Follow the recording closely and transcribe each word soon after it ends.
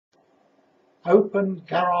Open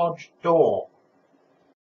garage door.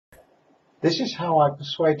 This is how I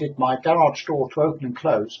persuaded my garage door to open and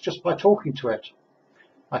close just by talking to it.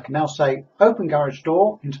 I can now say open garage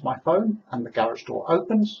door into my phone and the garage door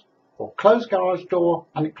opens, or close garage door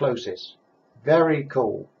and it closes. Very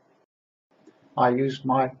cool. I used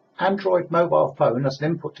my Android mobile phone as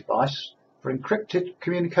an input device for encrypted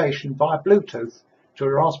communication via Bluetooth to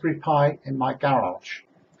a Raspberry Pi in my garage.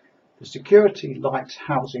 The security light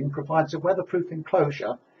housing provides a weatherproof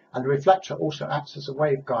enclosure, and the reflector also acts as a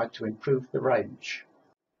waveguide to improve the range.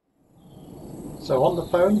 So on the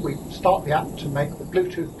phone we start the app to make the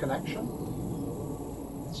Bluetooth connection.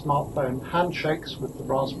 The smartphone handshakes with the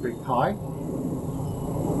Raspberry Pi.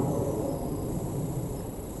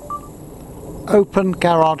 Open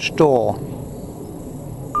garage door.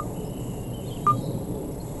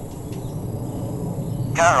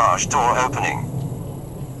 Garage door opening.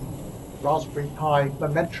 Raspberry Pi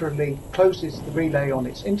momentarily closes the relay on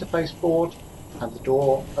its interface board and the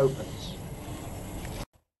door opens.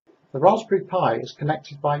 The Raspberry Pi is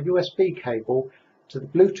connected by USB cable to the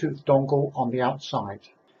Bluetooth dongle on the outside.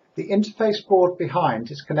 The interface board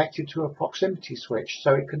behind is connected to a proximity switch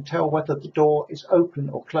so it can tell whether the door is open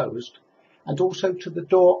or closed, and also to the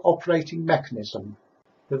door operating mechanism.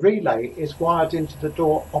 The relay is wired into the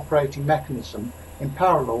door operating mechanism in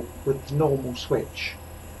parallel with the normal switch.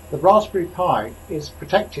 The Raspberry Pi is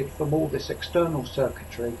protected from all this external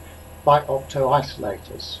circuitry by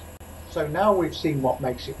opto-isolators. So now we've seen what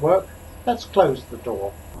makes it work, let's close the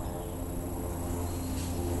door.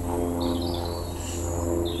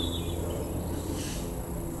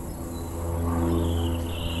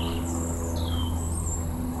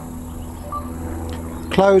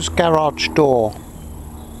 Close garage door.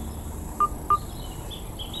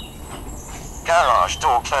 Garage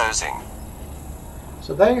door closing.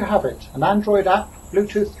 So there you have it, an Android app,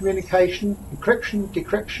 Bluetooth communication, encryption,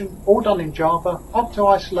 decryption, all done in Java,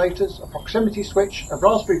 opto-isolators, a proximity switch, a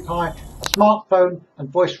Raspberry Pi, a smartphone and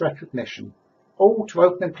voice recognition, all to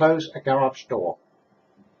open and close a garage door.